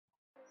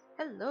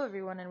Hello,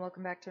 everyone, and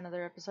welcome back to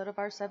another episode of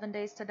our 7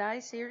 Days to Die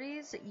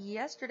series.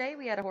 Yesterday,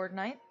 we had a horde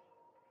night,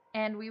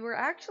 and we were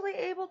actually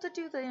able to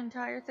do the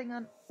entire thing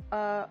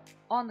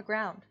on the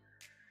ground.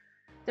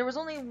 There was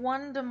only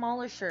one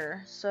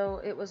demolisher,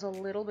 so it was a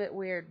little bit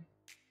weird.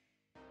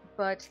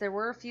 But there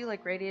were a few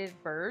like radiated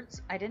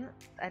birds. I didn't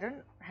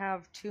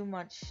have too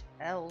much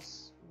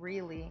else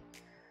really,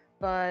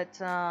 but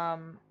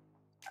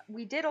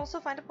we did also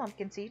find a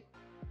pumpkin seed,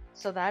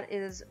 so that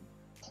is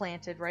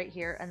planted right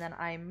here. And then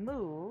I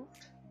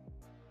moved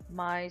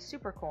my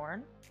super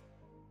corn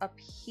up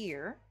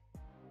here,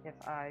 if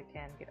I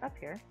can get up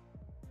here.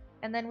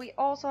 And then we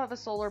also have a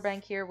solar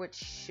bank here, which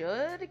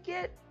should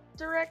get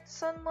direct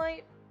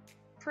sunlight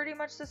pretty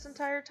much this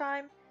entire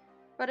time.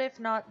 But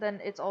if not,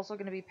 then it's also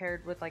going to be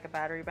paired with like a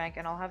battery bank,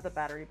 and I'll have the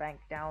battery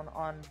bank down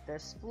on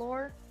this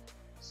floor,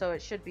 so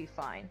it should be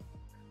fine.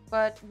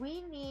 But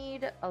we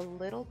need a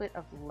little bit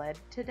of lead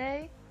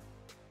today,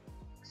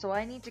 so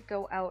I need to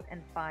go out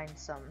and find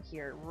some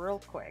here real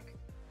quick.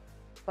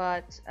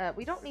 But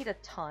we don't need a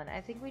ton. I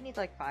think we need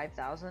like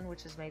 5,000,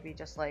 which is maybe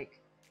just like,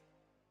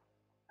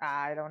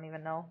 I don't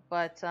even know.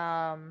 But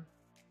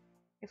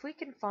if we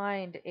can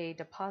find a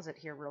deposit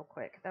here real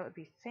quick, that would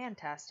be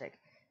fantastic.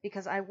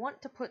 Because I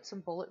want to put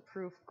some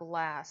bulletproof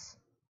glass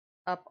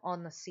up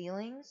on the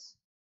ceilings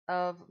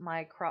of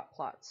my crop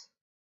plots.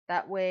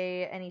 That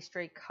way any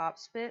stray cop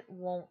spit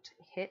won't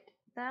hit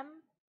them.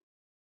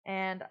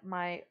 And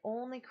my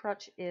only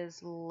crutch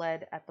is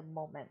lead at the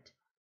moment.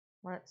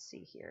 Let's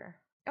see here.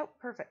 Oh,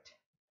 perfect.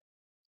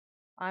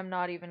 I'm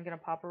not even going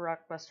to pop a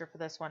rock buster for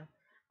this one.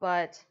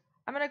 But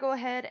I'm going to go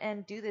ahead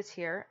and do this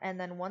here. And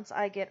then once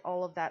I get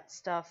all of that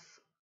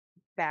stuff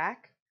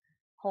back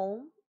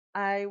home,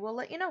 I will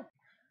let you know.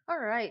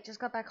 Alright, just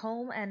got back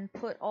home and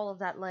put all of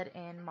that lead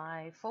in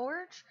my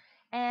forge.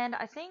 And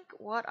I think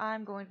what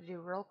I'm going to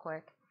do real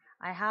quick,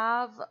 I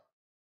have, let's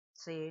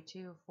see,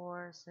 2,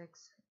 4,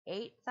 6,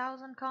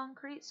 8,000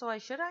 concrete. So I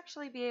should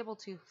actually be able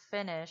to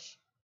finish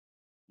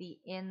the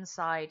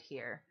inside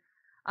here.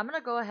 I'm going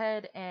to go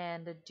ahead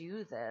and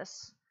do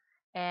this,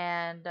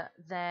 and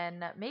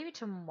then maybe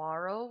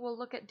tomorrow we'll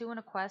look at doing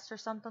a quest or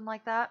something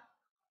like that.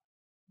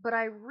 But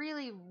I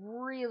really,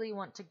 really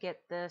want to get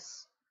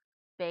this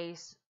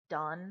base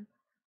done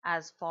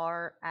as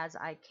far as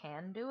I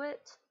can do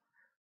it.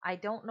 I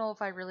don't know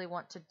if I really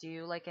want to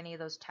do like any of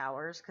those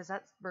towers, because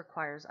that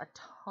requires a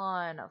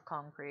ton of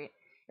concrete.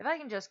 If I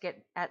can just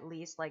get at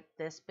least like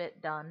this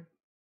bit done,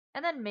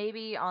 and then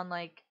maybe on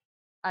like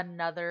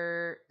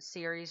another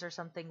series or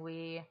something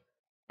we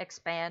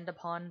expand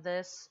upon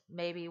this,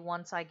 maybe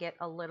once I get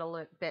a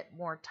little bit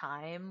more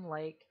time,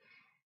 like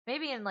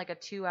maybe in like a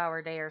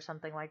 2-hour day or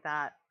something like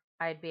that,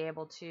 I'd be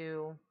able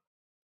to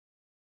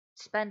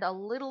spend a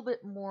little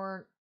bit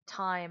more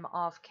time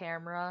off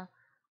camera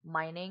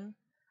mining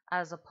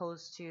as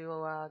opposed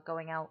to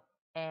going out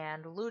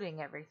and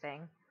looting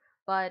everything.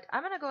 But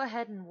I'm going to go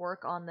ahead and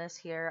work on this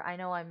here. I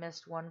know I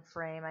missed one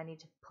frame. I need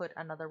to put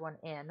another one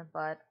in,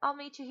 but I'll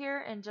meet you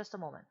here in just a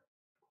moment.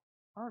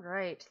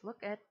 Alright, look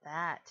at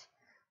that.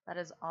 That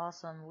is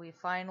awesome. We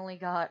finally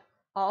got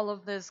all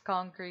of this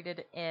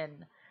concreted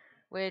in,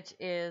 which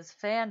is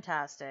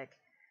fantastic.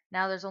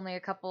 Now there's only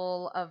a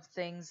couple of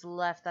things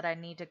left that I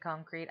need to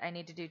concrete. I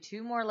need to do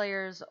 2 more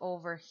layers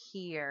over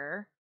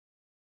here,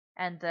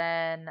 and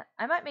then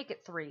I might make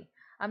it 3.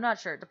 I'm not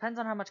sure. It depends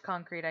on how much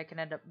concrete I can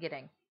end up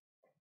getting.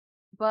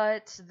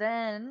 But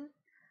then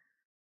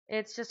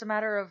it's just a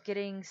matter of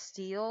getting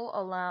steel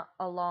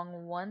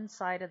along one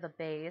side of the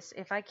base.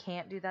 If I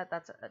can't do that,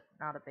 that's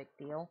not a big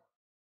deal.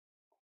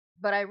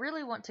 But I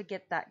really want to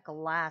get that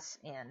glass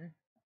in.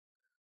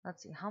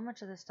 Let's see, how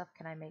much of this stuff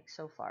can I make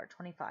so far?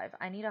 25.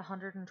 I need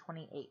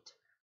 128.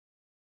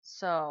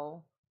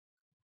 So,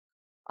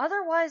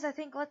 otherwise, I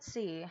think, let's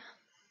see.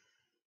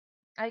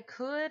 I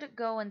could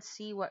go and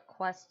see what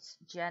quests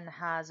Jen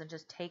has and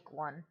just take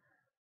one.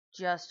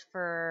 Just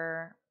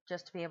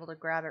to be able to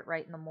grab it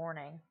right in the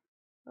morning.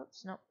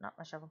 Oops, nope, not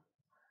my shovel.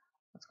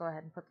 Let's go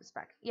ahead and put this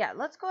back. Yeah,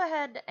 let's go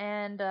ahead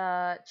and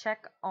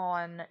check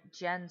on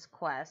Jen's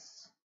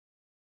quests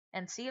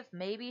and see if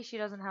maybe she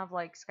doesn't have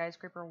like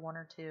skyscraper 1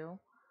 or 2.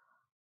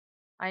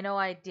 I know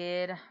I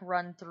did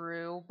run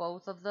through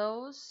both of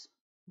those,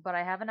 but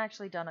I haven't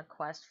actually done a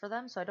quest for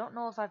them, so I don't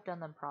know if I've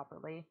done them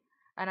properly.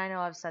 And I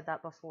know I've said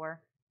that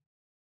before.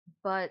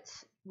 But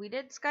we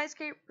did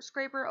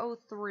skyscraper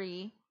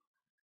 03.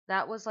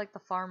 That was like the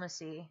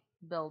pharmacy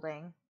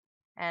building.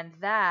 And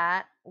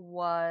that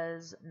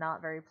was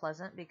not very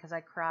pleasant because I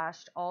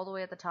crashed all the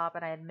way at the top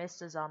and I had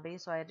missed a zombie,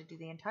 so I had to do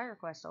the entire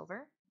quest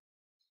over.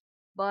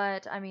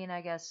 But, I mean, I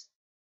guess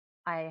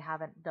I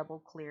haven't double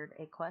cleared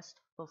a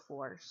quest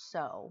before,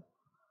 so.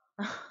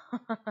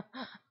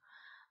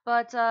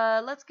 But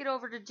let's get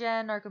over to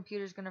Jen. Our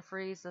computer's gonna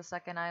freeze the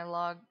second I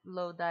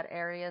load that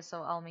area,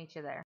 so I'll meet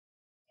you there.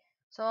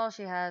 So all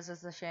she has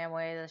is the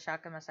Shamway, the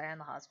Shotgun Messiah, and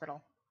the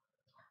hospital.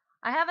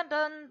 I haven't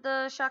done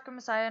the Shotgun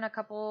Messiah in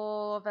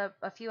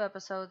a few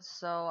episodes,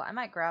 so I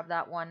might grab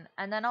that one,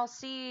 and then I'll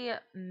see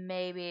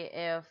maybe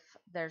if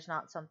there's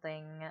not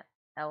something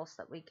else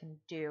that we can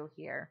do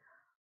here.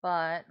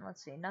 But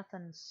let's see,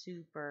 nothing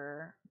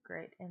super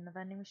great in the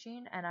vending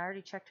machine, and I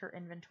already checked her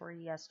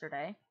inventory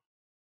yesterday.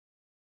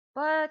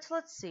 But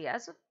let's see,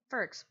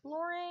 for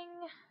exploring,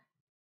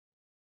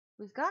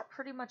 we've got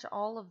pretty much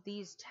all of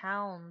these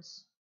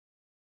towns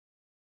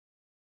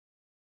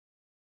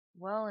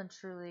well and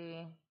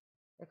truly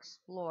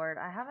explored.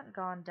 I haven't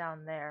gone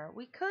down there.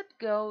 We could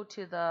go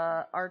to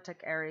the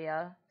Arctic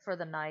area for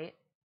the night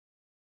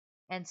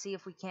and see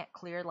if we can't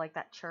clear like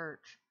that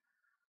church.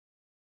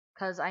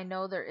 Because I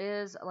know there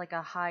is like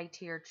a high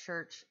tier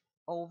church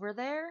over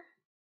there,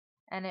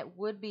 and it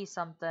would be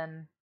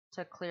something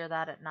to clear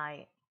that at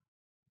night.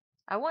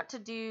 I want to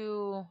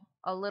do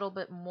a little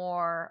bit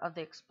more of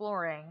the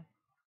exploring,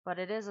 but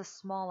it is a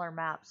smaller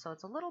map, so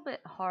it's a little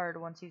bit hard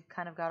once you've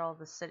kind of got all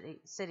the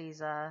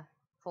cities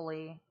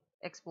fully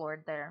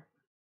explored there.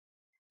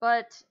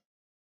 But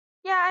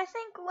yeah, I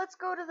think let's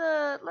go to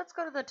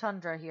the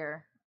tundra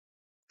here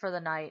for the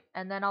night,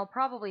 and then I'll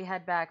probably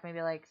head back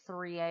maybe like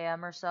 3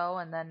 a.m. or so,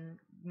 and then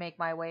make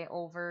my way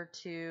over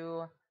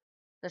to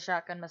the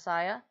Shotgun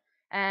Messiah.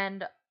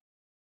 And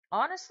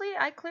honestly,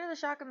 I clear the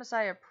Shotgun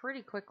Messiah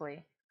pretty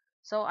quickly,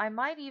 so I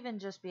might even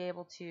just be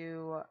able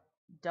to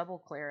double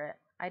clear it.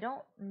 I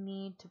don't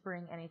need to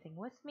bring anything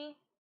with me,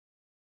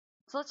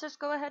 so let's just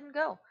go ahead and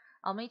go.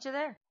 I'll meet you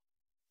there.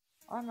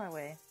 On my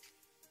way,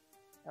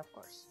 of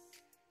course.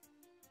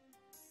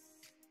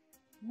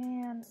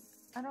 Man,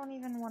 I don't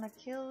even want to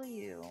kill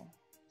you.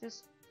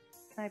 Just,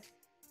 can I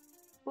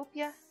boop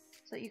ya?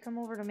 So that you come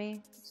over to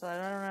me, so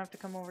that I don't have to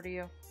come over to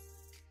you.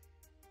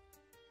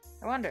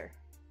 I wonder.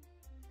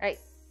 Hey.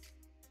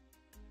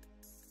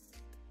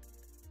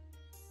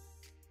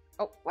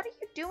 Oh, what are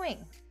you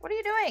doing? What are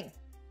you doing?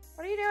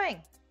 What are you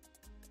doing?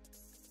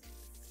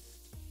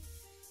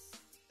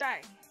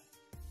 Die.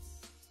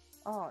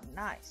 Oh,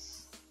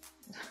 nice.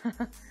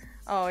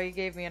 Oh, he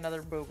gave me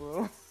another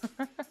boo-boo.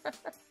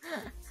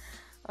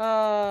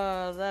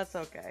 Oh, that's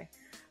okay.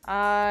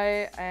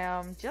 I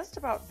am just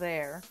about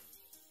there.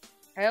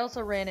 I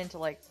also ran into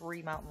like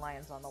 3 mountain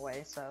lions on the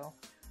way, so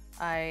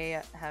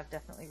I have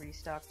definitely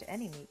restocked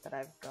any meat that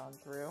I've gone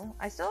through.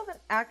 I still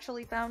haven't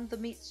actually found the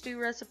meat stew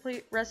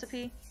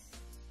recipe,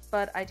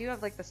 but I do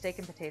have like the steak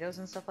and potatoes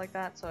and stuff like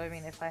that, so I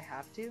mean, if I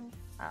have to...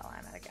 Oh,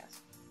 I'm at a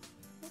guess.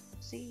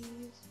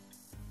 Oopsies.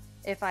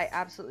 If I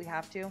absolutely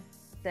have to,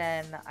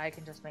 then I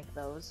can just make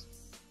those.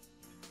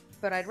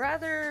 But I'd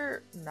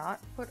rather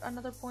not put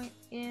another point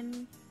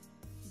in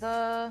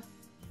the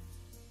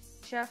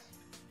chef.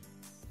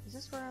 Is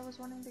this where I was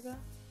wanting to go?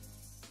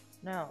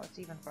 No, it's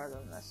even farther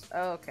than this.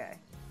 Okay.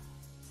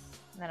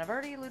 And then I've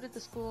already looted the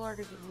school,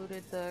 already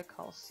looted the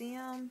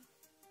Coliseum.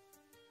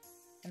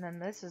 And then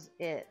this is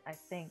it, I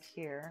think,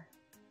 here.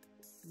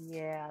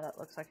 Yeah, that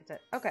looks like it's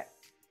it. Okay.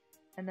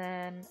 And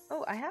then,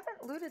 oh, I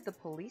haven't looted the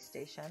police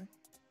station.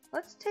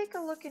 Let's take a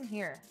look in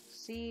here.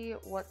 See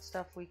what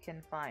stuff we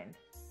can find.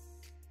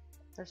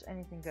 If there's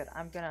anything good.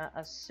 I'm gonna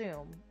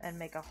assume and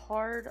make a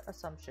hard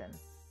assumption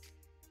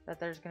that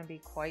there's gonna be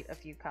quite a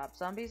few cop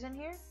zombies in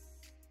here.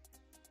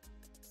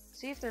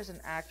 See if there's an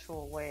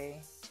actual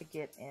way to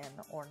get in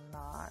or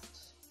not.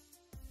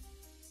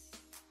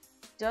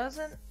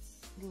 Doesn't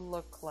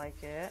look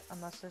like it,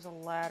 unless there's a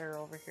ladder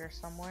over here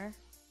somewhere.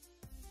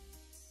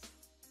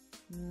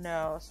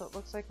 No, so it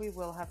looks like we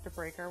will have to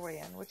break our way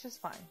in, which is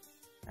fine.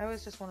 I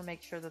always just want to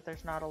make sure that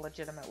there's not a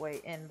legitimate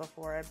way in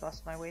before I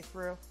bust my way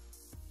through.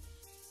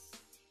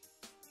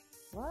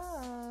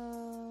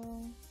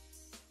 Whoa.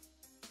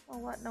 Oh,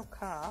 what? No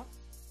cop?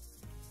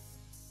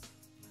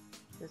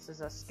 This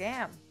is a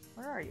scam.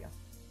 Where are you?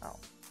 Oh,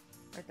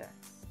 right there.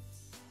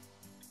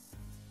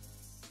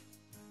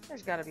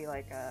 There's gotta be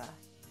like a...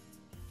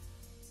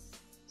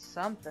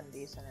 something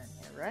decent in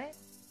here, right?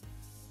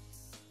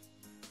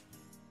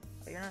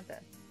 Oh, you're not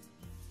dead.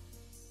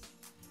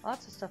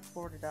 Lots of stuff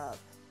boarded up.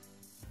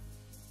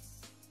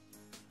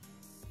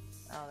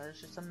 Oh,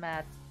 there's just a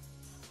mad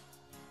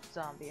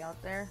zombie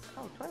out there.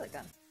 Oh, toilet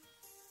gun.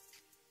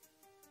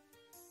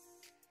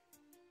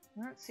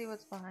 Let's see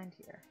what's behind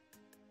here.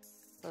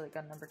 Toilet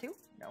gun number 2?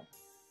 No.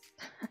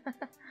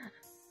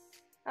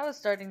 I was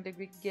starting to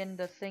begin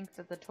to think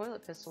that the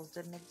toilet pistols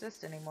didn't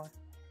exist anymore.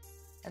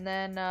 And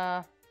then,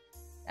 I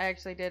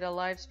actually did a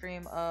live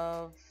stream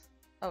of...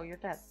 Oh, you're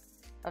dead.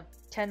 Of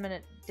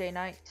 10-minute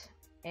day-night.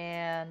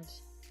 And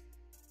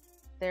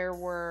there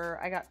were...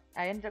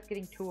 I ended up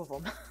getting 2 of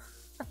them.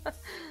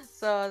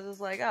 So I was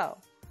just like, oh.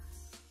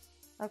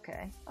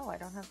 Okay. Oh, I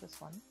don't have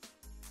this one.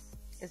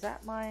 Is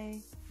that my...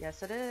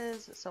 Yes, it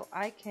is. So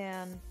I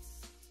can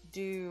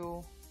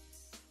do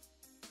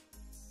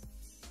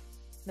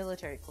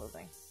military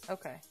clothing.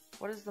 Okay.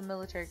 What is the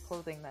military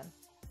clothing then?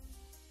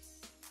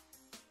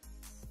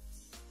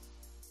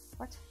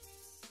 What?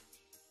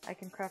 I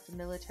can craft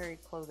military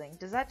clothing.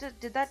 Did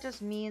that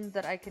just mean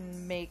that I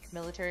can make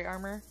military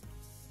armor?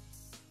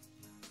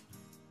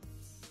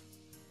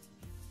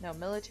 No,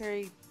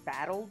 military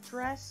battle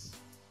dress?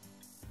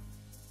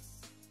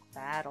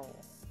 Battle.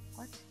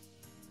 What?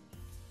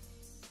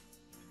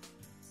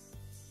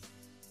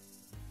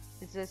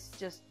 Is this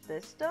just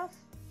this stuff?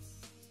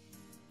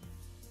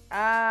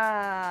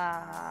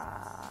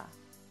 Ah.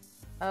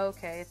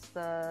 Okay, it's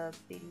the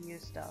BDU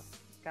stuff.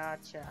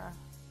 Gotcha.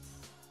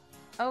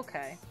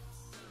 Okay.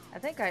 I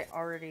think I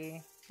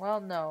already... Well,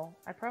 no.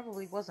 I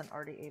probably wasn't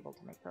already able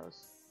to make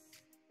those.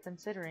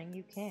 Considering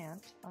you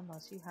can't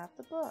unless you have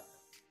the book.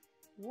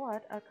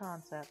 What a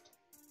concept.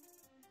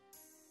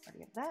 Already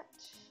have that.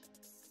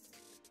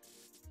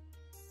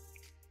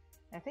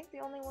 I think the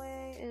only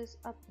way is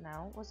up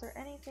now. Was there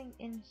anything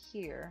in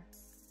here?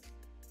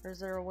 Or is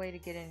there a way to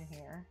get in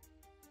here?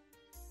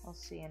 I'll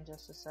see in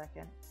just a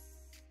second.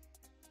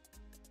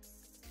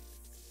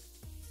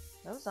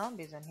 No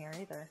zombies in here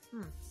either.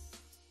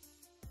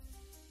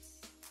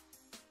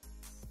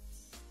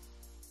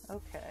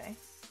 Okay.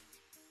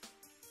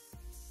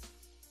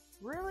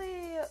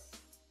 Really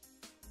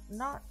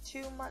not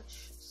too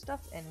much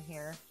stuff in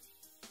here.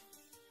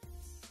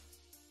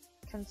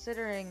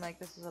 Considering, like,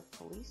 this is a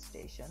police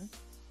station.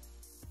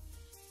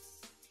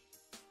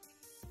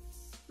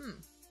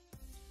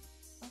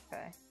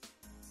 Okay.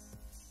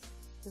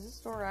 Is this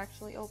door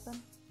actually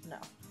open? No.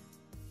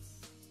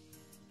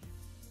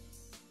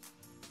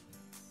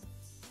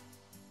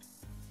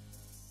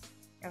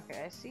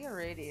 Okay, I see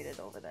irradiated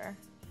over there.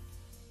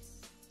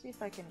 See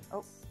if I can...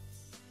 Oh.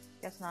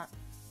 Guess not.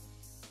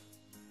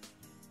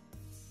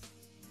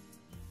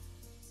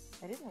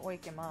 I didn't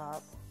wake him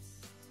up.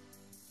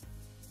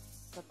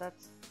 But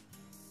that's...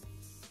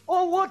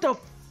 Oh, what the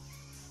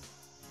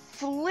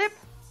flip?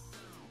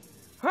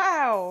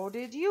 How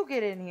did you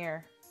get in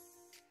here?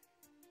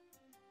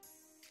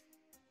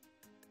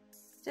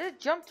 Did it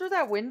jump through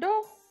that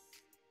window?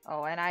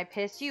 Oh, and I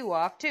pissed you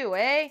off too,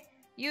 eh?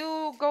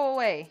 You go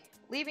away.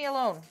 Leave me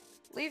alone.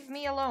 Leave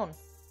me alone.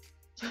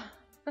 You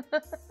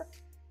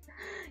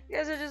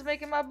guys are just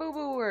making my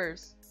boo-boo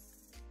worse.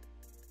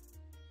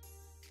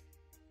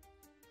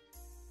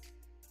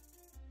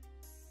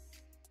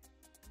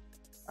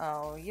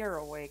 Oh, you're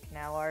awake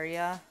now, are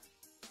ya?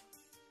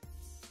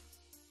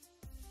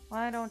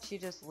 Why don't you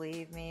just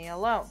leave me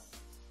alone?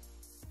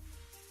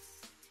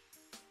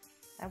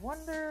 I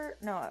wonder...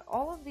 No,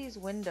 all of these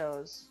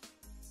windows,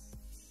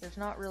 there's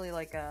not really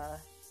like a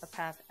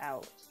path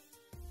out.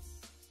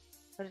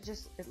 But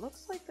it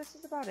looks like this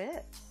is about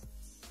it.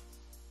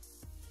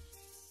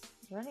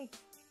 Is there any...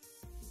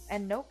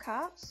 And no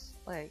cops?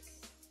 Like,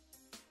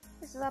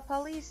 this is a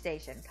police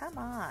station, come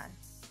on.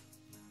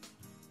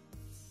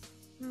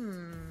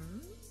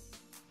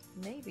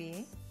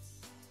 Maybe,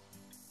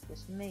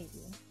 just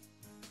maybe,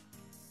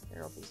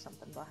 there'll be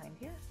something behind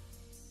here.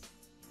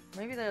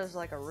 Maybe there's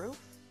like a roof?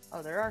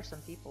 Oh, there are some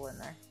people in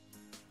there.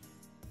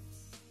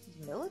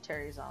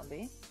 Military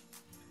zombie.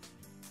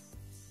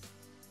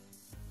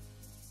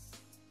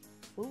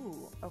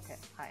 Ooh, okay,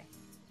 hi.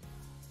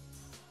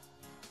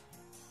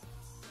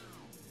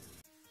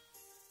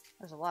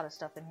 There's a lot of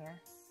stuff in here.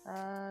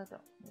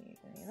 Don't need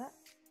any of that.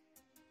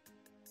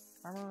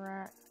 Armor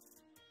rack.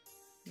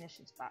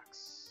 Munitions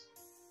box.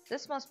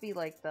 This must be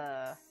like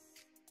the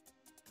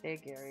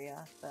big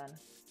area then.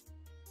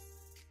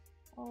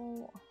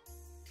 Oh.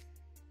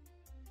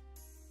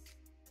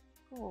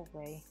 Go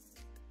away.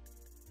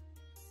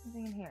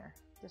 Nothing in here.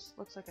 This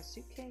looks like a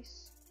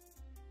suitcase.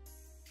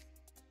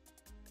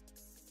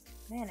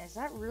 Man, is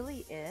that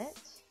really it?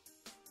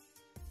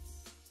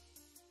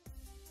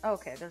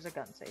 Okay, there's a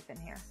gun safe in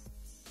here.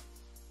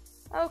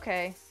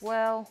 Okay,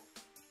 well,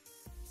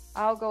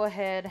 I'll go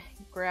ahead,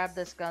 grab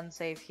this gun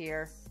safe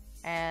here,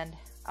 and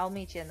I'll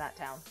meet you in that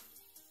town.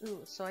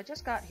 Ooh, so I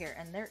just got here,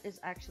 and there is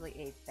actually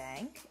a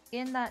bank.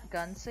 In that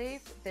gun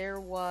safe, there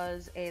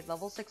was a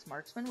level 6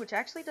 marksman, which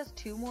actually does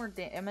 2 more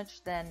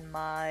damage than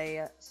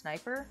my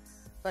sniper,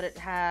 but it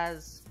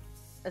has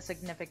a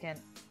significant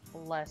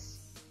less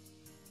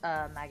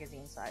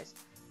magazine size.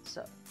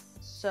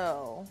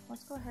 So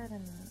let's go ahead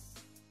and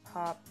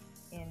pop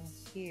in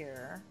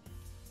here,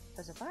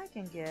 because if I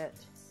can get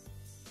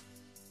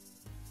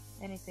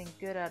anything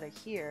good out of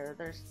here,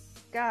 there's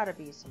gotta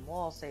be some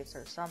wall safes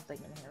or something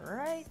in here,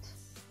 right?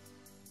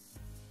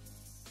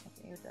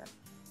 Okay, you're dead.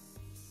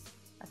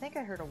 I think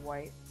I heard a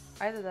white.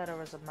 Either that or it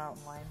was a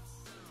mountain lion.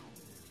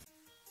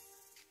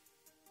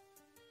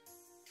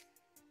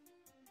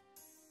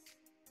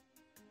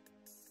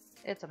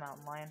 It's a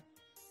mountain lion.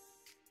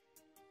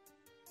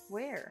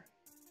 Where?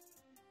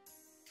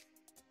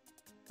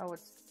 Oh,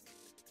 it's...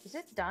 Is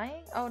it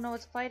dying? Oh no,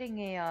 it's fighting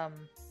a,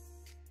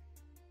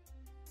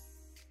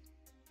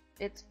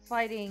 It's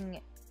fighting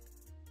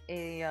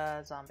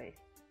a, zombie.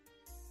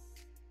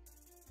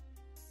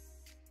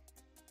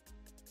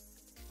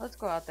 Let's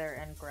go out there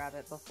and grab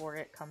it before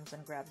it comes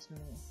and grabs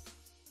me.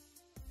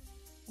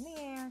 Come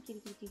here, kitty,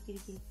 kitty, kitty,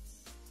 kitty.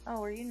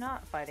 Oh, are you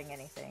not fighting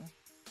anything?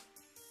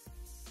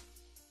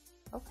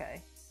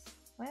 Okay.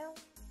 Well...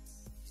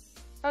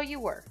 Oh, you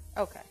were.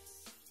 Okay.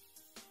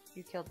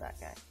 You killed that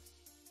guy.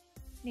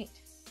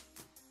 Neat.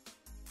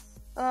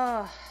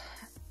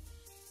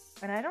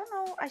 And I don't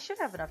know, I should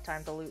have enough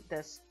time to loot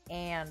this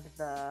and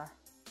the...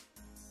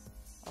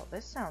 Oh,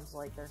 this sounds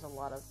like there's a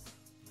lot of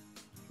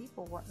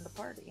people wanting to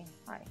party.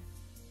 Hi.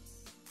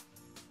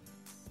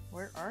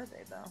 Where are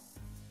they, though?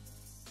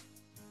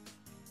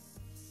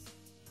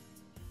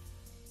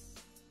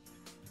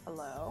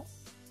 Hello?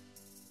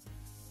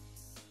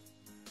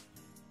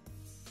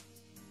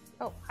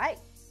 Oh, hi!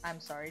 I'm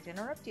sorry to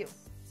interrupt you.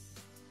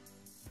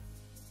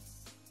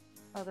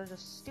 Oh, there's a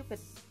stupid...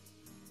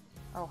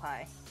 Oh,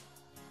 hi.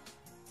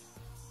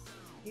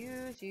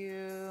 Use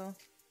you.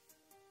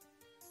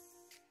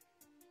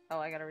 Oh,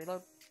 I gotta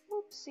reload.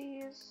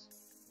 Oopsies.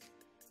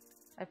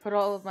 I put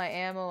all of my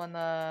ammo in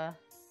the...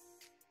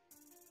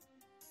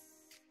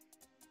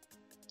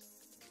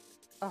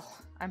 Oh,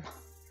 it's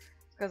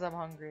because I'm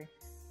hungry.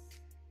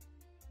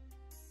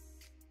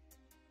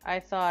 I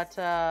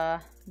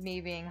thought, me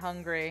being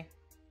hungry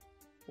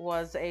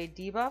was a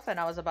debuff, and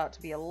I was about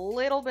to be a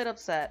little bit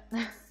upset.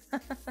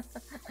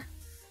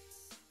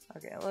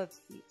 Okay, let's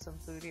eat some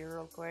food here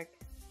real quick.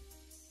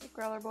 Hey,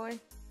 Growler boy.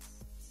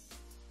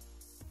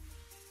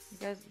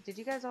 Did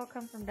you guys all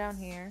come from down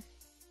here?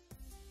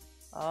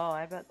 Oh,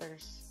 I bet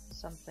there's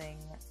something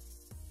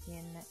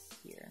in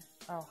here.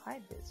 Oh,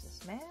 hi,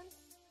 businessman.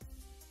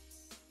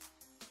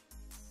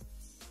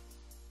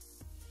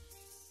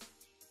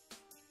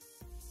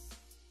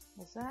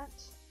 Is that...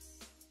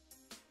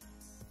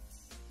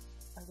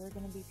 Are there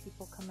gonna be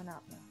people coming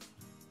at me?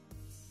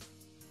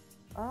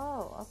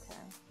 Oh,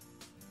 okay.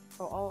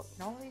 Oh,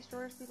 can all of these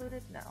drawers be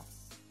looted? No.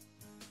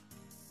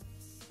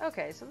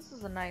 Okay, so this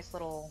is a nice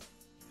little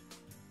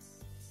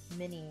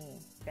mini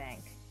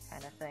bank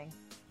kind of thing.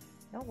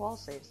 No wall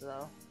saves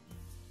though.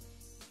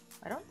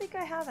 I don't think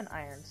I have an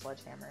iron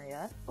sledgehammer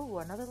yet. Ooh,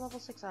 another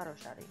level 6 auto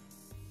shotty.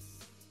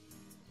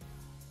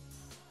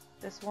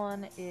 This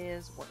one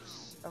is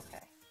worse. Okay.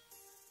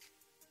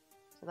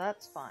 So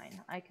that's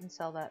fine. I can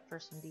sell that for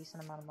some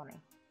decent amount of money.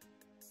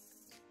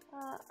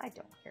 I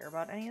don't care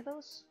about any of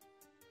those.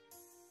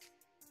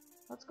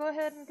 Let's go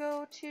ahead and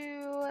go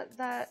to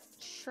that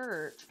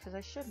church, because I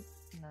should...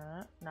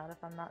 No, not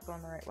if I'm not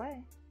going the right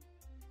way.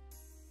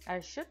 I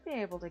should be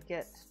able to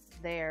get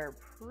there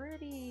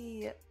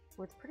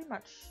with pretty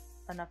much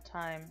enough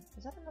time.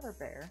 Is that another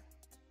bear?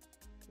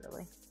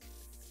 Really?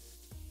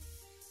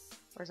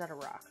 Or is that a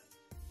rock?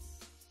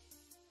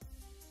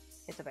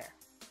 It's a bear.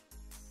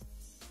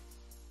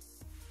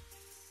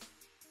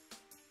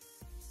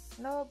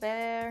 Hello,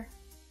 bear.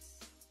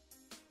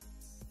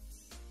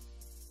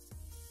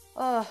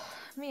 Oh,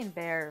 me and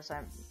bears,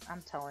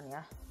 I'm telling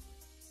ya.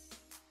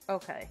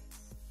 Okay.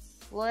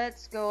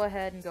 Let's go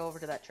ahead and go over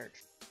to that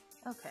church.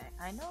 Okay,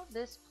 I know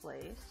this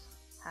place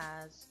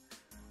has...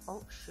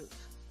 Oh, shoot.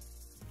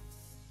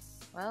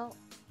 Well,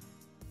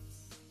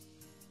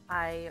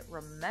 I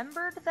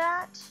remembered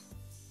that,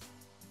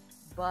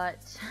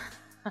 but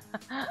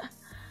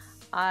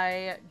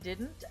I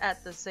didn't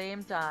at the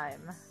same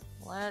time.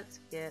 Let's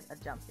get a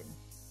jumping.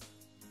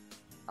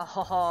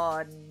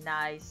 Oh,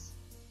 nice.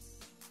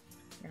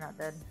 You're not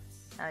dead.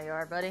 Now you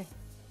are, buddy.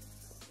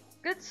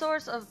 Good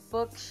source of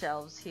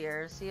bookshelves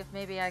here. See if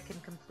maybe I can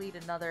complete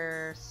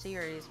another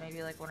series,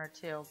 maybe like 1 or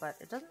 2, but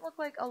it doesn't look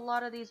like a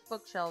lot of these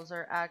bookshelves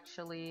are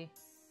actually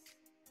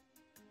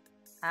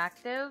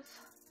active,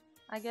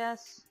 I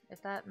guess,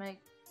 if that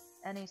makes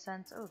any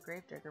sense. Oh,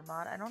 Gravedigger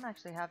mod. I don't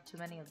actually have too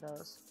many of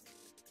those.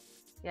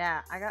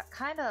 Yeah, I got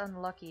kind of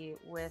unlucky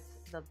with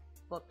the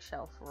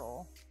bookshelf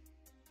roll.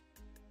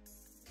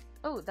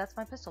 Oh, that's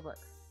my pistol book.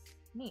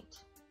 Neat.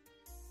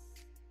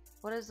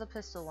 What does the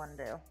pistol one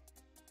do?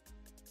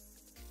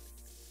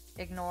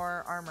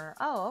 Ignore armor.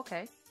 Oh,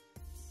 okay.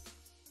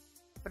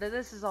 But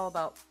this is all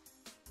about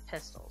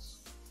pistols.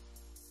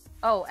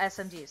 Oh,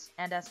 SMGs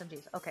and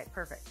SMGs. Okay,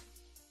 perfect.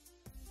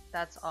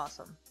 That's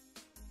awesome.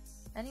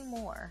 Any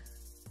more?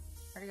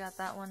 Already got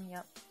that one.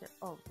 Yep.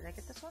 Oh, did I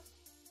get this one?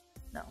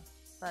 No.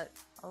 But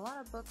a lot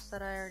of books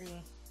that I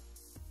already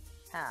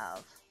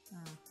have.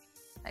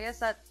 I guess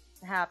that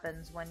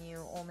happens when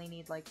you only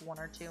need like 1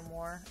 or 2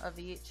 more of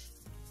each.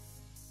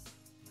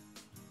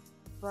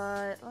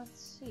 But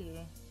let's see.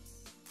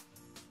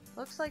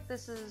 Looks like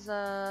this is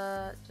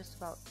just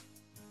about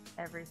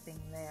everything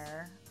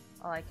there.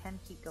 Oh, I can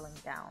keep going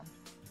down.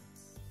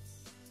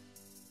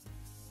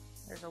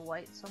 There's a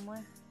white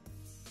somewhere.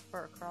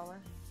 Or a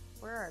crawler.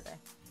 Where are they?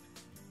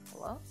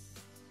 Hello?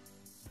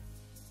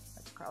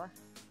 That's a crawler.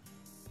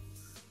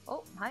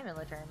 Oh, hi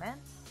military man.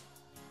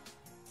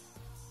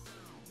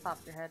 Pop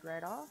your head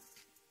right off.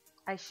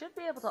 I should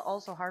be able to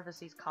also harvest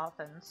these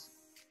coffins.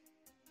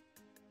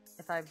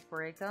 If I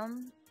break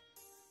them,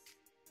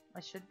 I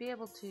should be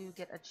able to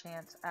get a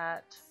chance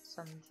at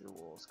some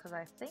jewels, because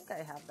I think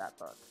I have that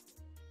book.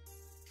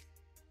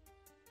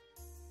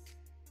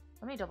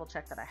 Let me double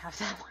check that I have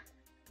that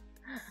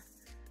one.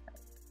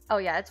 Oh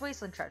yeah, it's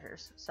Wasteland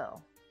Treasures,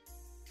 so.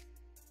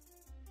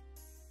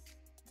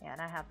 Yeah,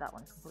 and I have that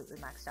one completely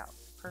maxed out.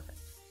 Perfect.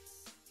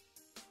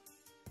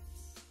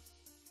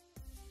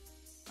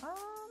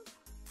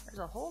 There's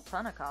a whole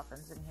ton of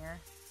coffins in here.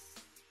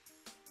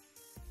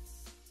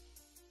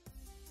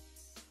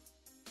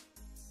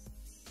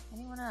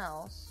 Anyone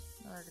else?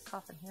 No, there's a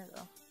coffin here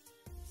though.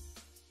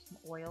 Some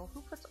oil.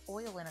 Who puts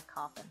oil in a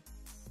coffin?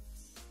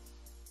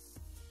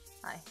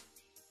 Hi.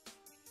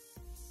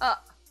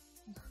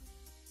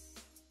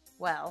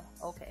 Well,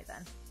 okay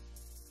then.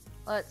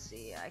 Let's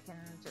see, I can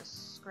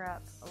just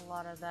scrap a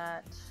lot of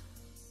that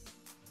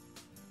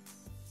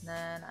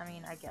Then, I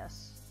mean, I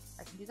guess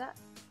I can do that.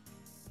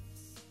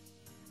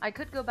 I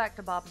could go back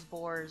to Bob's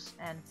Boars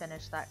and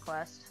finish that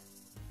quest,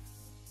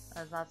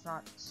 as that's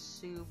not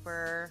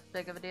super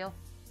big of a deal.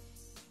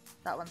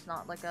 That one's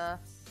not like a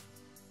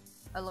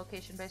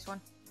location-based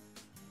one.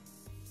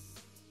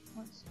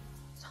 What's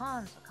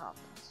tons of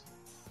coffins.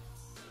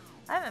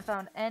 I haven't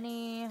found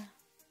any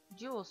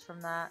jewels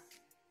from that.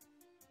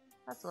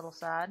 That's a little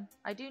sad.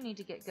 I do need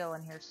to get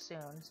going here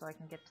soon so I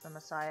can get to the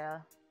Messiah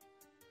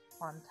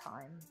on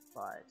time,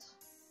 but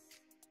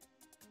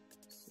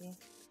see.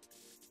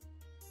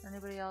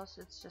 Anybody else?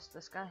 It's just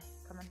this guy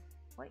coming.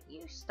 Wait,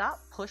 you stop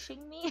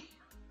pushing me?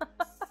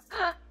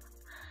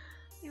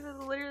 He was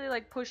literally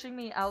like pushing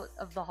me out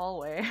of the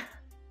hallway.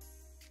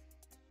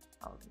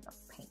 Oh,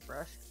 a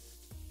paintbrush.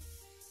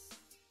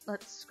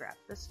 Let's scrap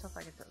this stuff.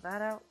 I can throw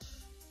that out.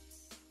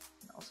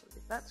 And also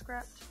get that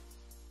scrapped.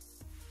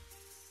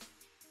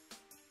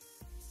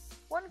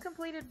 One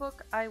completed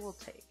book I will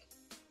take.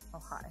 Oh,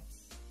 hi.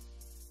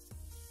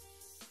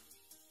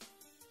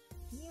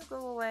 Can you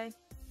go away?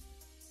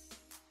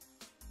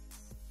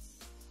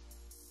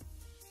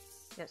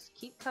 Yes,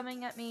 keep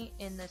coming at me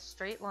in this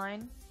straight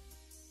line.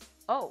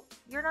 Oh,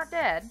 you're not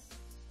dead.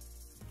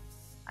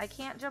 I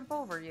can't jump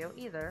over you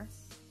either.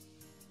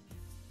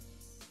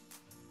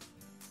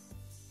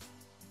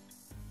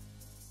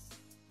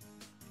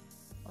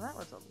 Well, that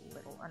was a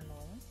little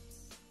annoying.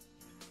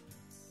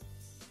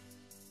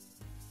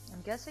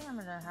 I'm guessing I'm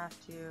gonna have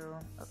to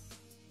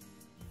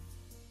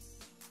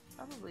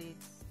probably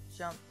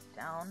jump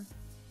down.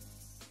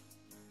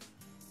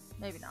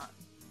 Maybe not.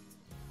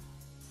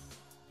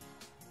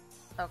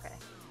 Okay,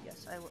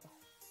 yes I will.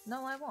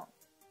 No, I won't.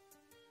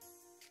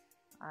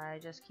 I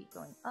just keep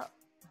going up.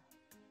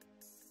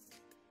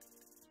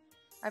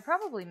 I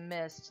probably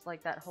missed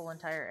like that whole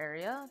entire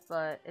area,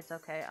 but it's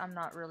okay. I'm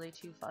not really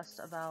too fussed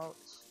about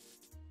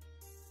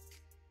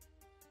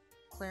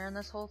clearing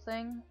this whole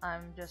thing.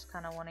 I'm just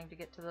kind of wanting to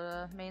get to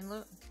the main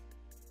loot.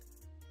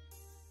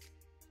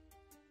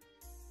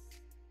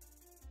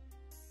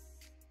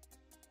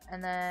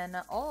 And then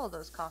all of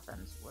those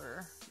coffins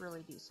were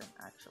really decent,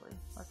 actually.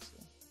 Let's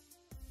see.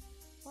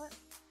 What?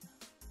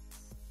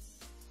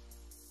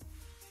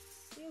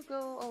 You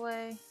go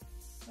away.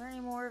 Are there any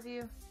more of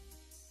you?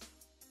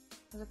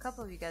 There's a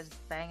couple of you guys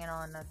banging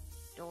on a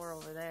door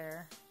over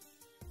there.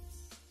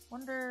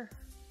 Wonder...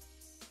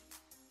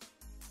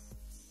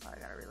 Oh, I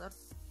gotta reload.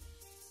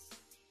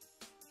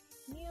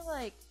 Can you,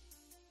 like,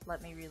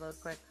 let me reload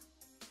quick?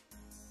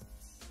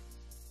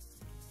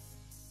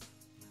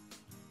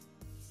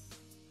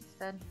 It's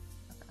dead?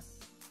 Okay.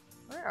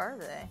 Where are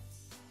they?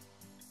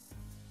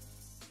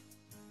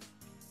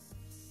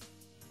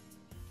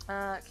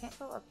 Can't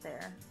go up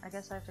there. I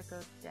guess I have to go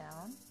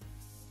down.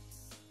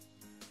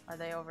 Are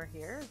they over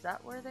here? Is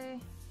that where they...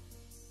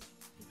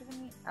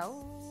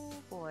 Oh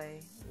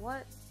boy.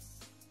 What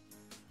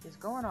is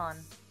going on?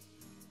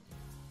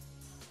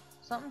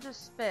 Something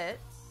just spit.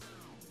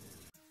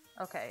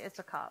 Okay, it's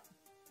a cop.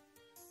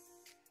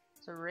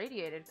 It's a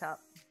radiated cop.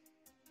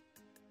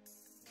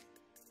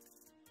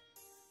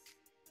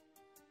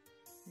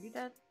 Are you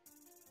dead?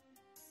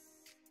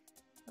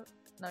 Oh,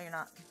 no, you're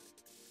not.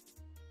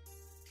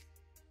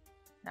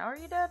 Now are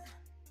you dead?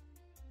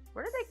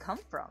 Where did they come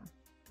from?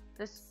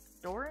 This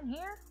door in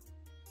here?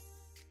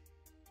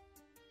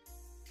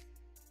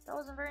 That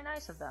wasn't very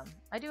nice of them.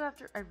 I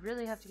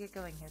really have to get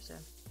going here soon.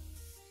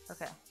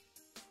 Okay.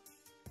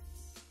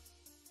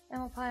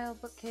 Ammo pile,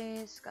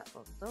 bookcase, got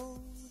both of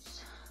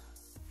those.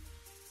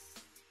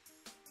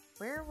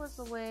 Where was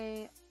the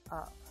way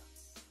up?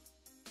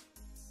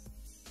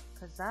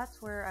 Because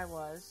that's where I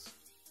was.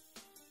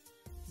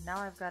 Now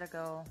I've got to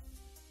go.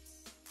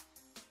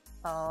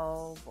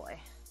 Oh boy.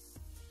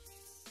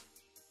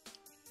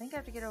 I think I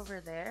have to get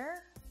over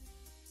there.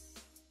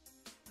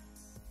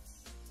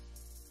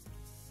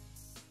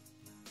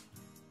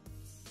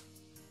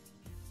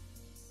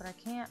 But I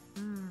can't.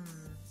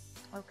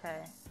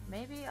 Okay.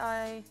 Maybe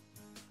I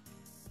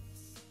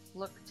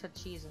look to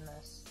cheesing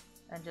this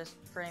and just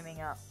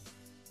framing up.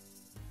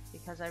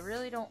 Because I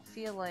really don't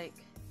feel like.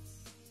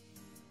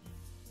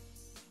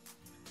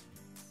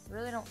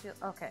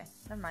 Okay,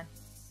 never mind.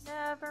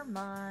 Never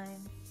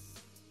mind.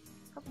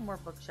 A couple more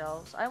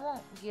bookshelves. I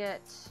won't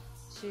get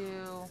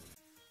to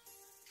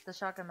the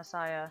Shotgun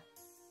Messiah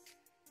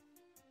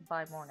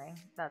by morning,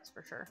 that's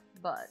for sure.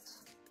 But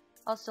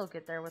I'll still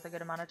get there with a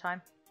good amount of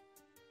time.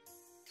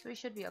 So we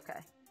should be okay.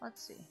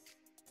 Let's see.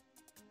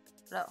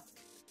 No.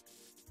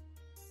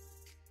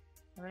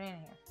 Nobody in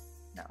here?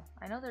 No.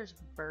 I know there's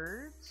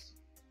birds.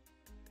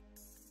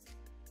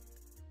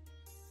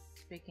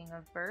 Speaking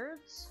of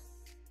birds,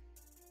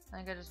 I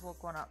think I just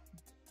woke one up.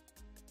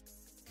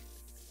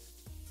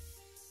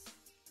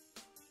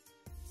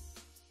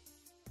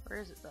 Where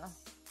is it though?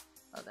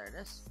 Oh, there it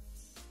is.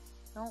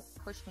 Don't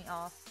push me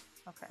off.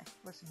 Okay,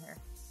 listen here.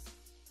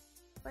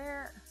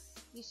 Where?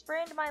 You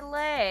sprained my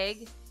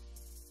leg?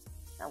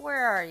 Now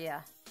where are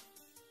ya?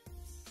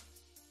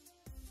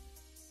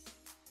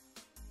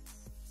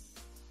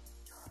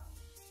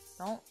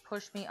 Don't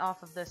push me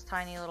off of this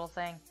tiny little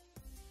thing.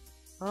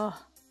 Ugh.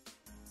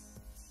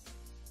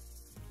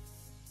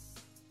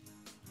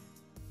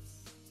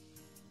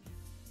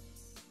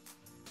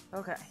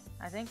 Okay,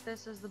 I think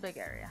this is the big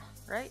area,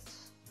 right?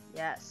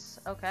 Yes,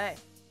 okay.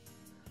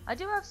 I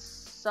do have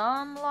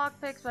some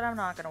lockpicks, but I'm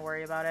not going to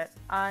worry about it.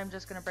 I'm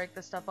just going to break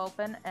this stuff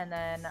open, and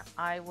then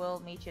I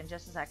will meet you in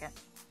just a second.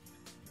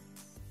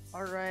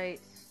 Alright,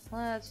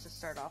 let's just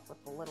start off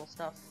with the little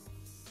stuff.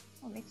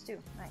 Oh, meats too.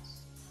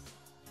 Nice.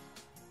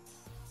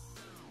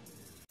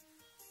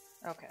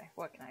 Okay,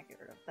 what can I get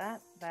rid of?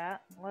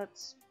 That.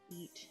 Let's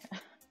eat.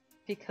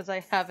 Because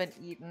I haven't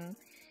eaten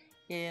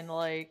in,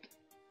 like,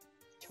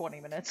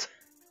 20 minutes.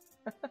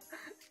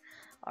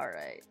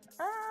 Alright.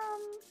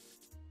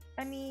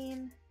 I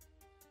mean,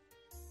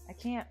 I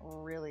can't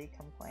really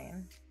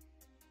complain.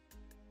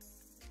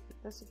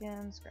 Get this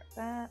again, scrap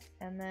that,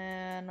 and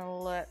then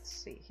let's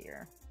see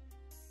here.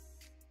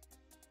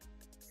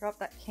 Drop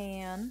that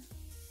can,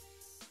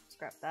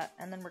 scrap that,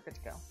 and then we're good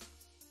to go.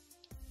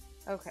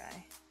 Okay,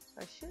 so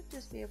I should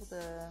just be able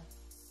to...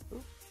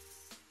 Oop.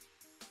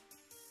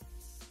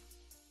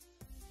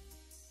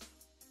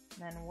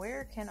 Then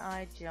where can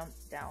I jump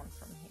down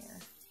from here?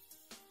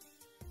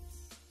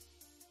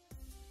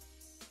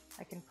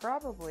 I can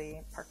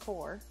probably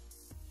parkour.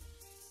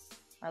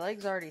 My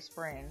leg's already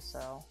sprained,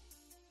 so...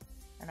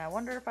 And I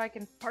wonder if I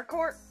can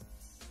parkour!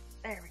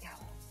 There we go.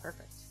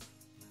 Perfect.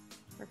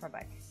 Where's my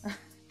bike?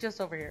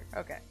 Just over here.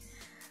 Okay.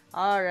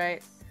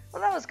 Alright.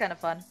 Well, that was kind of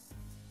fun.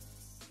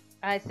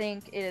 I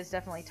think it is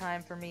definitely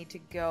time for me to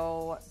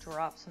go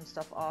drop some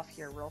stuff off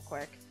here real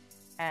quick.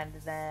 And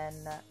then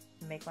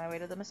make my way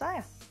to the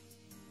Messiah.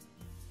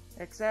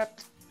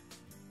 Except...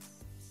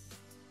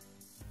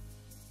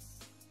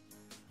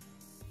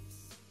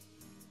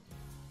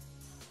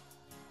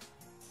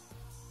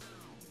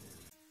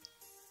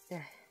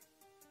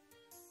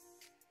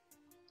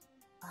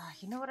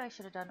 you know what I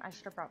should have done? I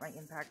should have brought my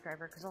impact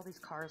driver, because all these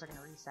cars are going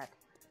to reset.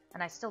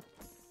 And I still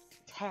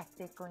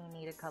technically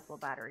need a couple of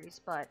batteries,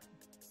 but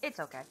it's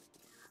okay.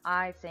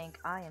 I think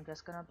I am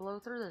just going to blow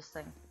through this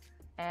thing.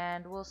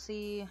 And we'll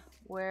see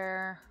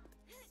where...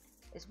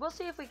 We'll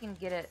see if we can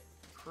get it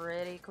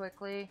pretty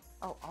quickly.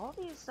 Oh, all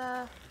these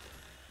are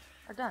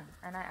done.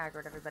 And I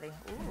aggroed everybody.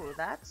 Ooh,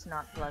 that's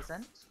not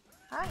pleasant.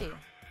 Hi.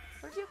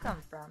 Where'd you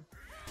come from?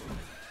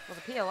 Well,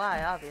 the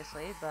POI,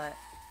 obviously, but...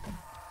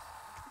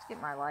 Let's get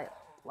my light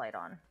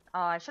on. Oh,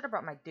 I should have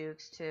brought my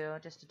dukes too,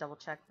 just to double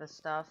check this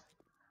stuff.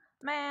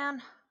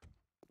 Man,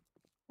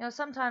 you know,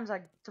 sometimes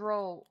I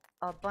throw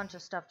a bunch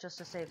of stuff just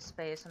to save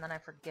space, and then I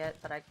forget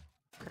that I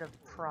could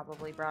have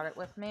probably brought it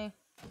with me.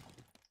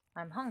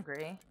 I'm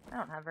hungry. I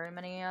don't have very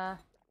many, I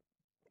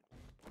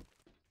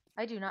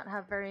do not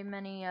have very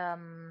many,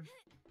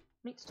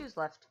 meat stews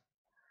left.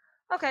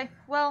 Okay,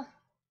 well,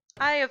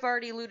 I have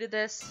already looted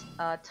this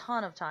a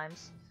ton of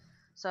times,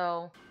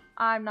 so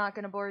I'm not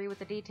gonna bore you with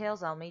the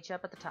details. I'll meet you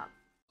up at the top.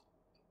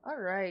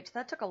 Alright,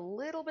 that took a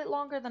little bit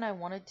longer than I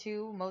wanted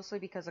to, mostly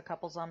because a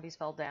couple zombies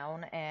fell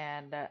down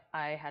and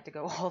I had to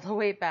go all the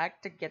way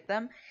back to get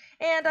them.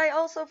 And I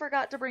also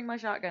forgot to bring my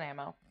shotgun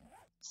ammo.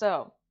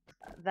 So,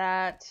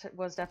 that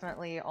was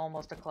definitely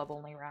almost a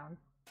club-only round.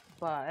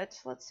 But,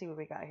 let's see what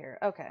we got here.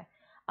 Okay,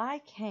 I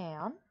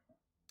can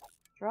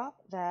drop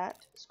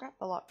that, scrap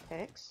the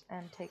lockpicks,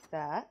 and take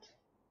that.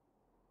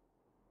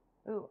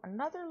 Ooh,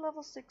 another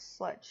level 6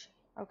 sledge.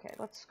 Okay,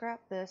 let's scrap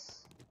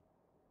this.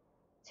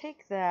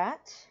 Take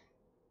that.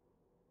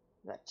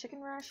 Is that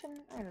chicken ration?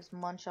 I just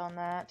munch on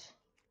that.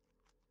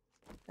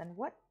 Then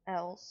what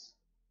else?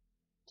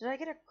 Did I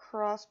get a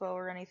crossbow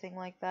or anything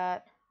like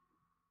that?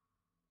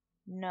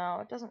 No,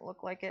 it doesn't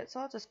look like it, so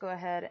I'll just go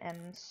ahead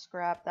and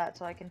scrap that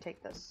so I can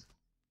take this.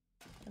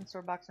 And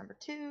sword box number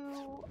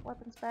 2,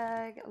 weapons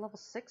bag, a level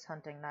 6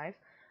 hunting knife.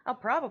 I'll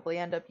probably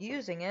end up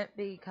using it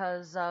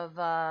because of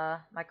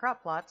my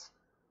crop plots.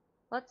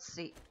 Let's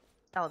see.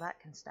 Oh, that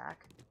can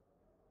stack.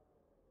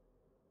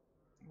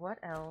 What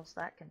else?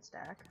 That can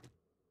stack.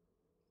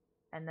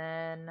 And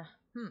then,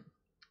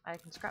 I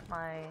can scrap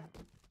my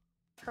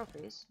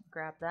trophies.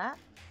 Grab that.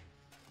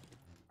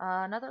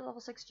 Another level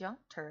 6 junk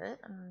turret.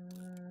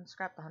 And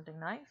scrap the hunting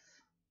knife.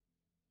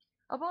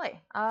 Oh boy,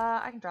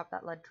 I can drop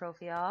that lead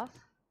trophy off.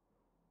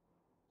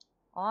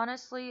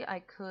 Honestly, I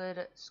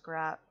could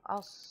scrap...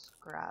 I'll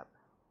scrap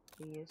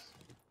these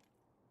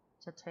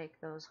to take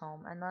those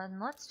home. And then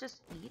let's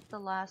just eat the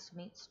last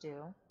meat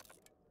stew.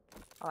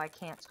 Oh, I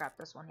can't scrap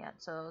this one yet,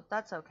 so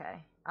that's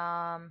okay.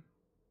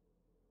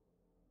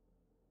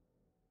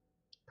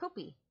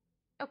 Poopy.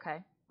 Okay,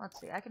 let's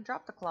see. I can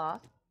drop the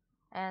cloth,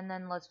 and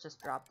then let's just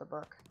drop the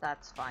book.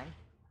 That's fine.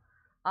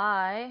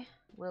 I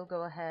will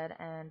go ahead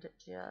and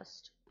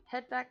just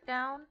head back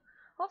down.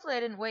 Hopefully I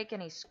didn't wake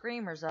any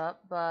screamers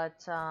up,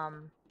 but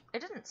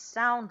it didn't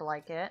sound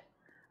like it.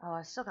 Oh,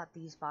 I still got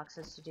these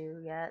boxes to do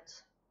yet.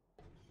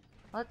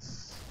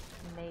 Let's...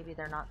 Maybe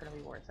they're not going to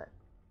be worth it.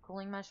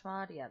 Cooling mesh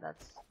mod? Yeah,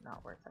 that's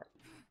not worth it.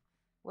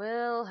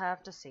 We'll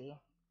have to see.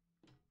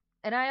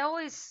 And I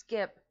always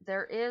skip.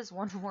 There is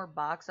one more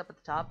box up at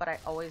the top, but I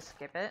always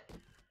skip it.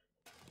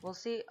 We'll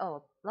see.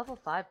 Oh, level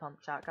 5 pump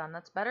shotgun.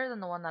 That's better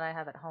than the one that I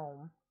have at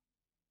home.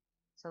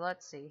 So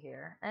let's see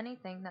here.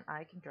 Anything that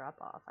I can drop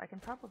off. I can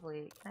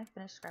probably... Can I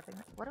finish scrapping?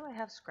 What do I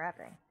have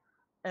scrapping?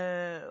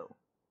 Oh.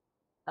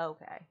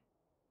 Okay.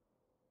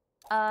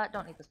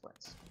 Don't need the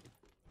splits.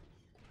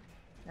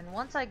 And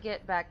once I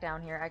get back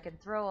down here, I can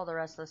throw all the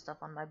rest of the stuff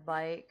on my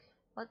bike.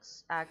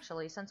 Let's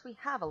actually, since we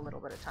have a little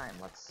bit of time,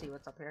 let's see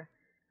what's up here.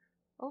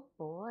 Oh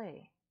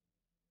boy.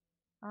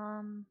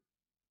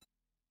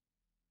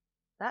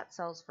 That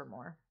sells for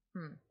more.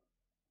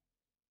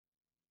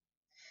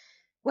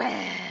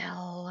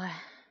 Well,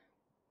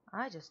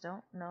 I just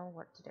don't know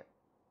what to do.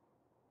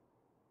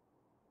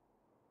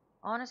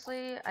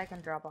 Honestly, I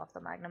can drop off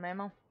the magnum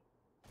ammo.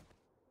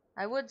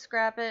 I would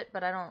scrap it,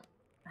 but I don't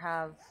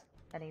have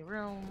any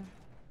room.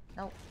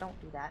 Nope, don't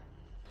do that.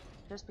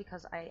 Just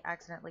because I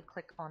accidentally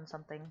click on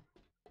something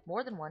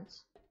more than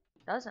once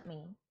doesn't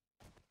mean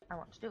I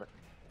want to do it.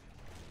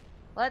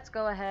 Let's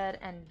go ahead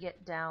and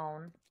get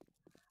down.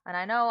 And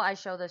I know I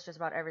show this just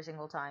about every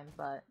single time,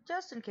 but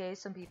just in case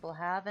some people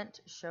haven't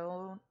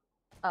shown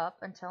up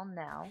until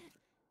now,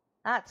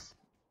 that's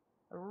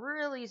a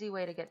real easy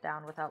way to get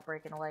down without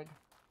breaking a leg.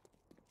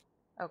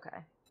 Okay.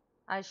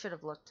 I should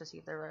have looked to see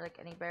if there were like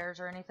any bears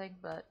or anything,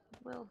 but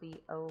we'll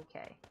be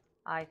okay.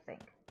 I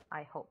think.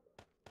 I hope.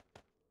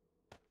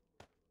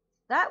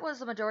 That was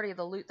the majority of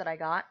the loot that I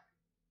got.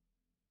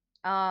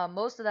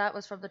 Most of that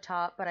was from the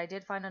top, but I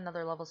did find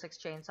another level 6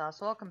 chainsaw,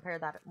 so I'll compare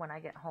that when I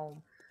get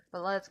home.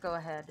 But let's go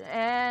ahead.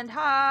 And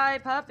hi,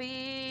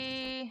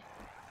 puppy!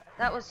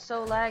 That was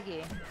so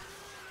laggy.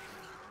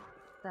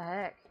 The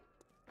heck?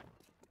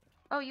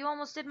 Oh, you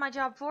almost did my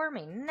job for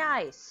me.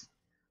 Nice!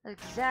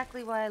 That's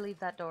exactly why I leave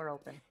that door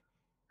open.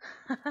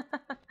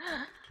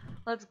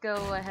 Let's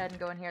go ahead and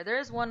go in here. There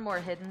is one more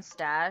hidden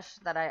stash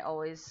that I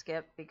always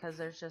skip because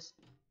there's just...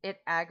 it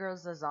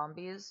aggroes the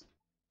zombies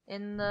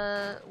in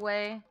the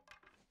way.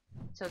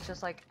 So it's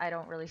just like, I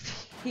don't really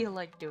feel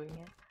like doing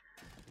it.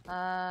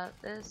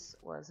 This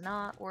was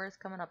not worth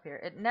coming up here.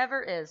 It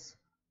never is.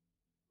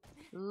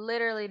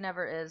 Literally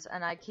never is.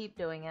 And I keep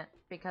doing it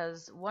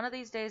because one of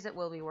these days it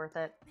will be worth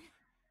it.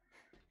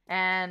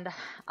 And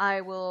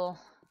I will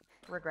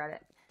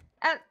regret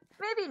it.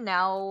 Maybe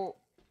now,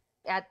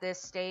 at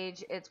this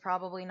stage, it's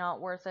probably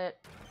not worth it.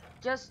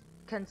 Just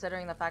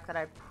considering the fact that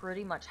I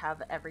pretty much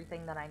have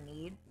everything that I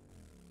need.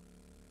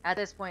 At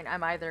this point,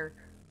 I'm either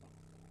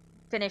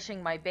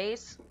finishing my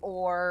base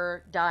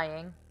or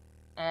dying.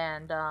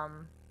 And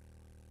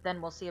then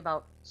we'll see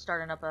about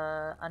starting up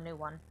a new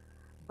one.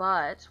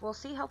 But we'll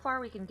see how far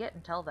we can get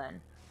until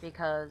then.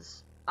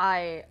 Because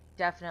I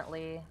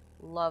definitely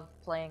love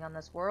playing on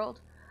this world.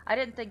 I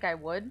didn't think I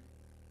would,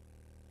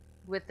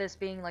 with this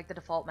being like the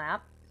default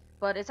map,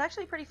 but it's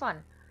actually pretty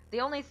fun. The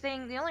only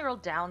real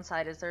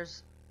downside is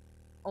there's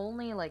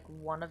only like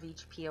one of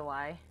each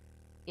POI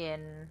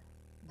in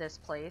this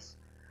place.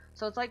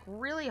 So it's like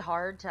really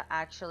hard to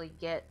actually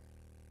get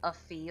a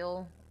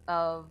feel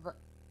of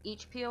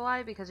each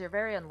POI because you're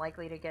very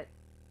unlikely to get,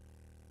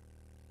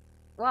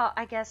 well,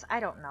 I guess,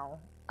 I don't know.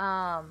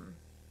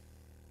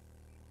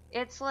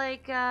 It's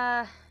like,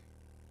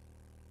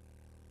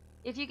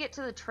 if you get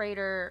to the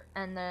trader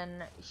and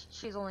then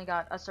she's only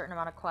got a certain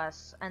amount of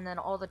quests and then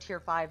all the tier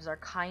 5s are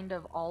kind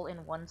of all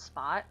in one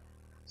spot.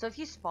 So if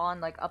you spawn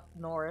like up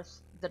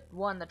north, the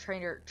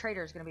trader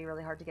is going to be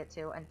really hard to get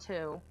to, and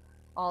 2,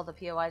 all the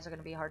POIs are going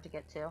to be hard to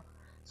get to.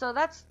 So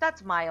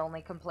that's my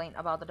only complaint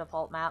about the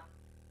default map.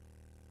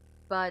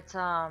 But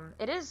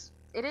it is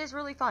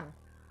really fun.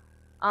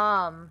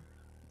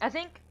 I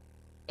think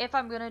if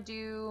I'm going to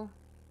do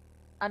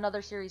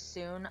another series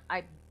soon,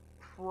 I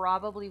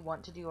probably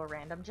want to do a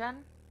random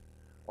gen,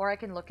 or I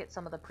can look at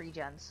some of the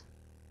pre-gens.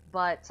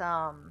 But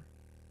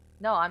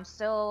no, I'm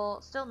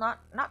still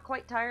not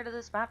quite tired of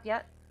this map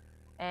yet,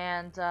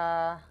 and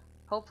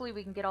hopefully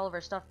we can get all of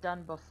our stuff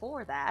done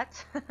before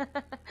that.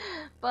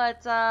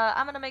 But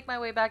I'm gonna make my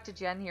way back to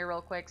Jen here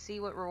real quick, see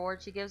what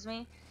reward she gives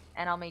me,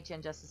 and I'll meet you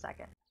in just a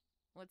second.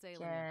 What's ailing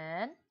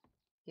Jen,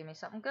 give me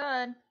something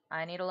good.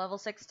 I need a level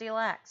 6 steel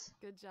axe.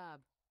 Good job.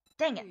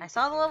 Dang it! I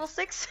saw the level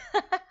 6.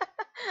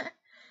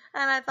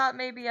 And I thought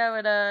maybe I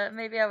would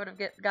have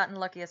gotten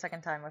lucky a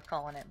second time with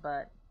calling it,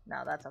 but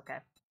no, that's okay.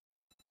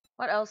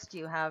 What else do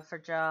you have for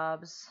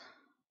jobs?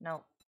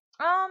 No.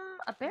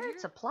 A buried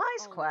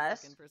supplies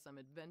quest?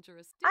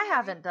 I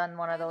haven't done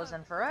one of those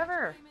in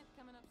forever.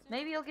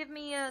 Maybe you'll give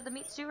me the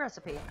meat stew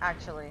recipe,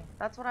 actually.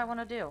 That's what I want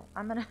to do.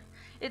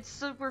 It's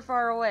super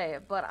far away,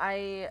 but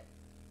I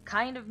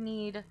kind of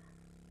need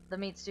the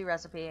meat stew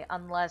recipe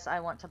unless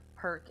I want to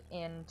perk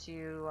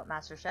into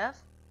Master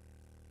Chef.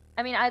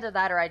 I mean, either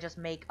that or I just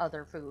make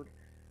other food.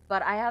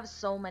 But I have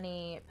so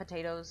many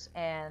potatoes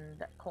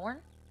and corn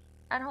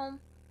at home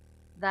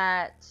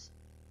that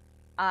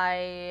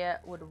I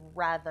would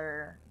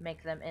rather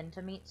make them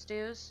into meat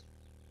stews.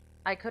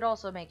 I could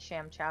also make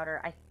sham chowder,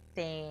 I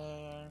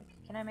think.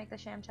 Can I make the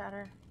sham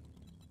chowder?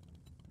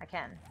 I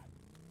can.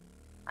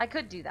 I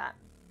could do that.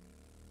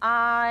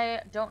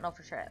 I don't know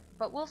for sure,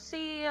 but we'll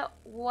see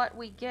what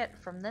we get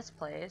from this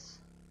place.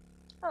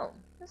 Oh,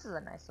 this is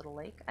a nice little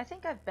lake. I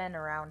think I've been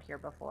around here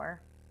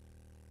before.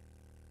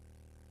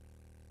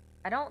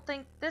 I don't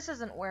think... this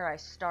isn't where I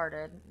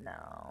started.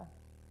 No.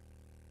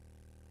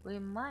 We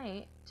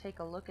might take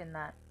a look in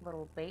that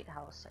little bait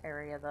house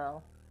area,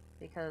 though.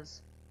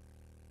 because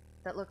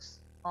that looks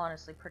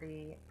honestly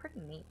pretty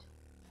neat.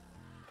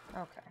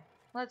 Okay,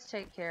 let's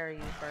take care of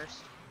you first.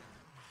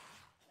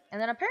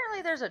 And then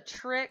apparently there's a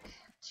trick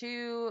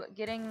to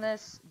getting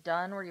this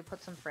done where you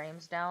put some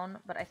frames down,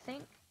 but I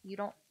think you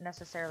don't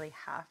necessarily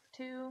have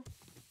to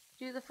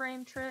do the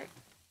frame trick.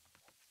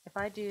 If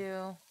I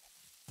do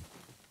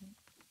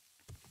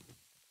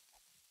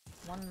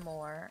one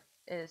more,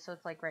 so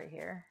it's like right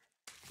here.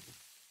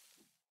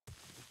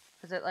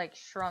 Because it like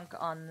shrunk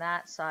on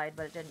that side,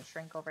 but it didn't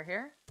shrink over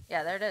here.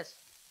 Yeah, there it is.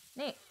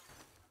 Neat.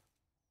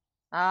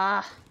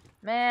 Ah,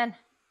 man.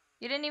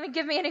 You didn't even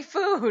give me any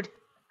food.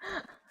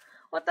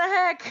 What the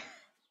heck?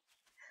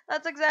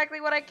 That's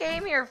exactly what I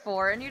came here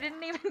for, and you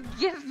didn't even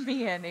give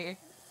me any.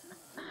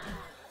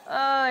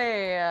 Oh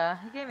yeah,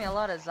 you gave me a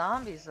lot of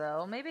zombies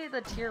though. Maybe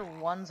the tier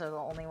 1s are the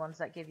only ones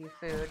that give you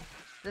food.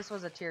 This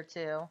was a tier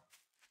 2.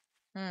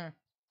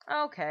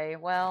 Okay,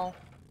 well,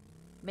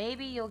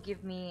 maybe you'll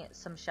give me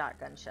some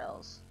shotgun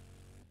shells.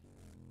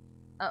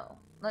 Oh,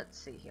 let's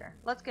see here.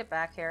 Let's get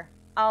back here.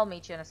 I'll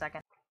meet you in a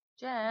second.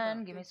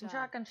 Jen, give me some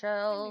shotgun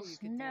shells.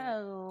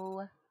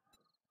 No.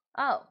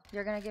 Oh,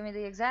 you're gonna give me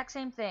the exact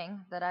same thing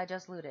that I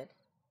just looted.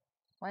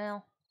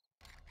 Well,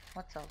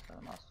 what sells for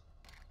the most?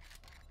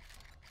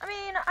 I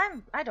mean,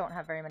 I don't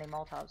have very many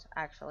Molotovs,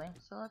 actually,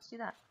 so let's do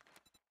that.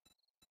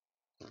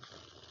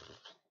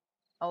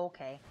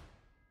 Okay.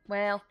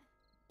 Well.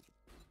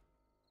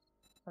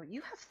 Oh,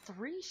 you have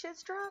 3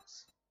 shiz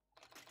drops?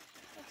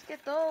 Let's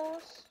get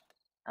those.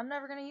 I'm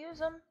never gonna use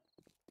them.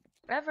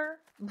 Ever.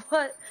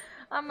 But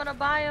I'm gonna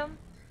buy them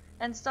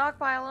and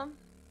stockpile them.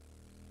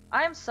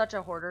 I am such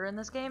a hoarder in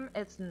this game,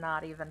 it's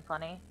not even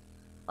funny.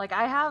 Like,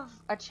 I have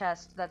a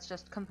chest that's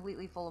just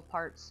completely full of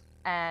parts,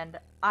 and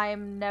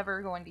I'm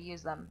never going to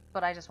use them,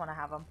 but I just want to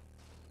have them.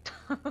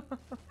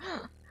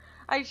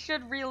 I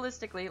should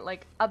realistically,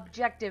 like,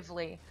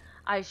 objectively,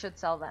 I should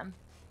sell them.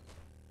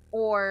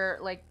 Or,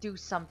 like, do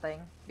something,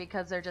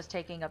 because they're just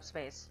taking up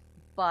space.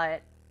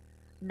 But,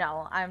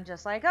 no, I'm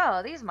just like,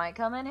 oh, these might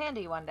come in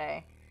handy one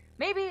day.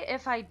 Maybe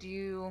if I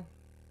do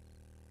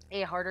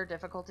a harder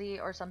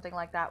difficulty or something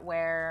like that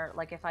where,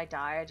 like, if I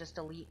die, I just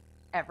delete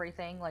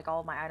everything, like,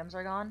 all of my items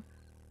are gone,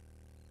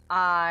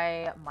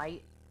 I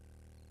might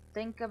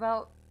think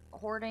about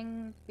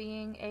hoarding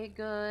being a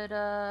good,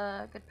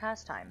 good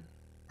pastime.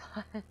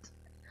 But,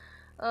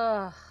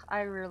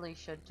 I really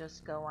should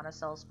just go on a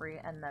sell spree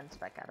and then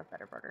spec out a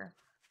better burger.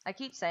 I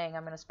keep saying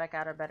I'm gonna spec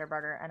out a better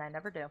burger, and I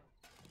never do.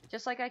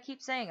 Just like I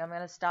keep saying I'm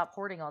gonna stop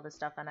hoarding all this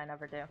stuff, and I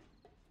never do.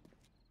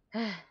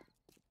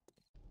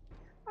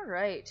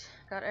 Alright,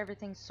 got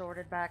everything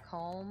sorted back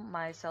home.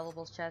 My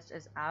sellables chest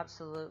is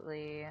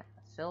absolutely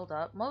filled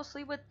up,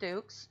 mostly with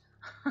dukes.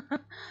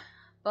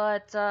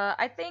 But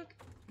I think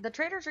the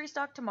traders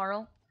restock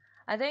tomorrow.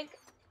 I think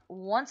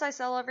once I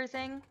sell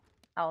everything,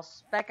 I'll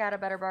spec out a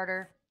better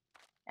barter,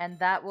 and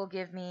that will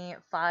give me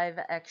 5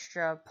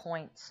 extra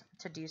points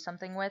to do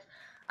something with.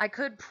 I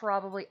could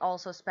probably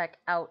also spec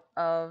out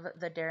of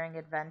the Daring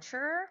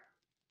Adventure,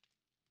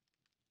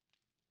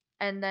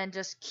 and then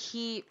just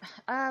keep,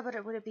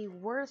 but would it be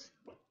worth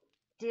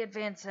the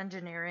Advanced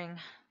Engineering?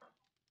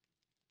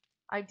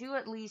 I do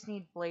at least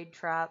need blade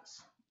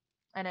traps,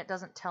 and it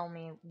doesn't tell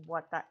me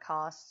what that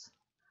costs.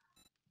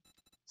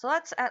 So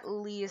that's at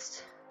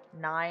least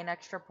 9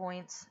 extra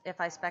points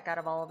if I spec out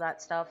of all of that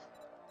stuff.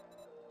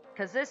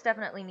 Because this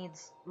definitely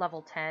needs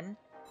level 10,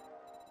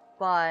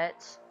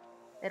 but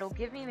it'll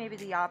give me maybe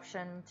the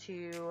option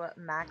to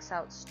max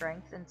out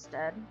strength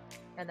instead,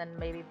 and then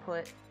maybe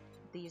put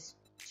these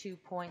 2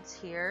 points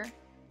here.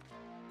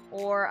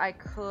 Or I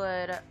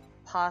could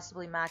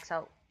possibly max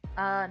out,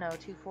 no,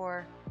 2,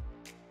 4,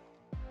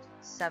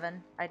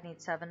 7. I'd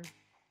need 7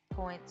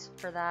 points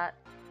for that.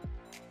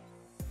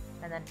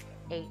 And then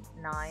 8,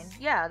 9.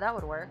 Yeah, that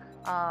would work.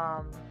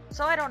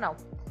 So I don't know.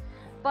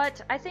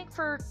 But I think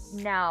for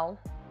now,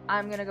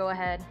 I'm gonna go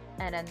ahead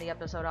and end the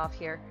episode off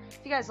here.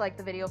 If you guys liked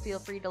the video, feel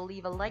free to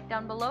leave a like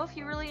down below. If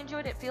you really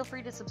enjoyed it, feel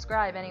free to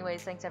subscribe.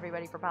 Anyways, thanks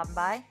everybody for popping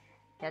by.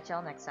 Catch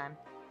y'all next time.